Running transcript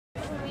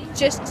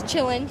Just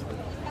chilling.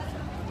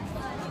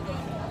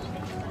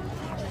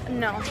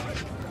 No.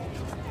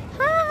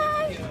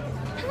 Hi.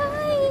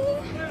 Hi.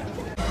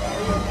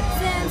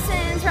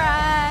 Simpsons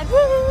ride.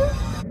 Woo.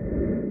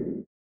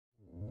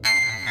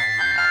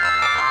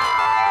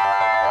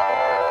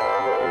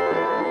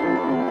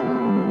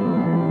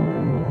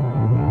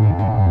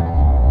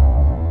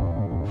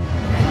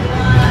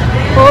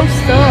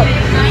 Post up.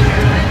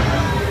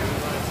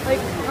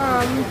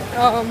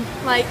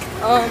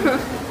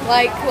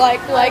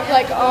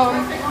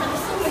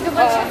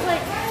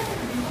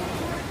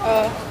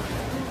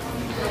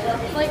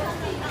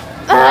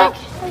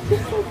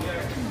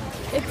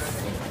 It's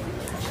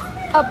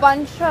a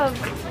bunch of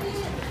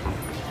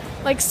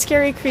like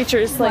scary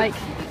creatures, like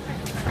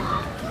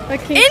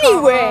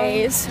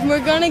Anyways,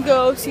 we're gonna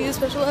go see the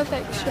special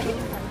effects show.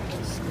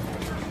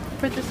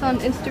 Put this on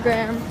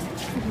Instagram.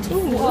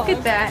 Ooh, look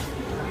at that.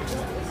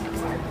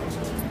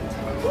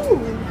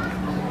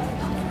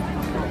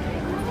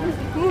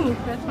 Ooh,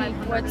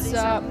 what's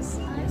up?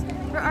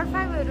 For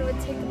R5er, it would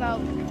take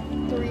about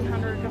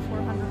 300 to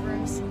 400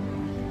 rooms.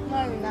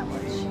 Not even that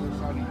much.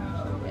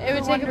 It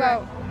would take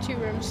about 2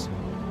 rooms.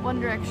 One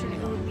Direction,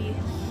 it would be.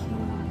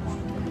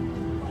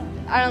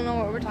 I don't know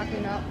what we're talking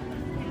about.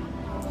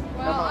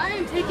 Well, I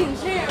am taking the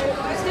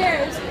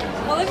stairs.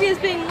 Olivia's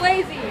being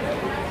lazy.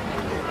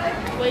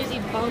 Lazy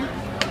bum.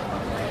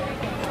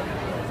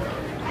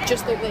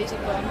 Just a lazy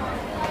bum.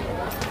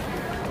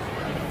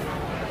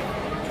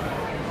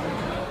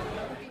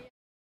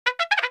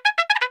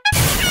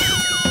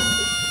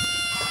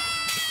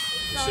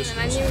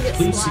 Assistance.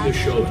 Please see a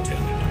show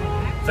attendant.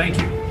 Thank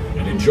you,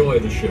 and enjoy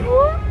the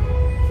show.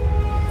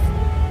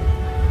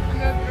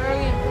 I'm a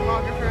brilliant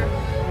photographer.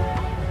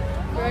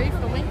 Are you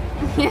filming?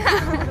 Yeah.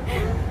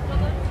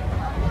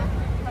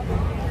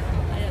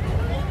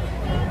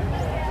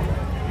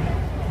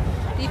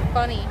 Be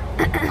funny.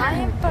 I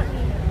am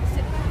funny.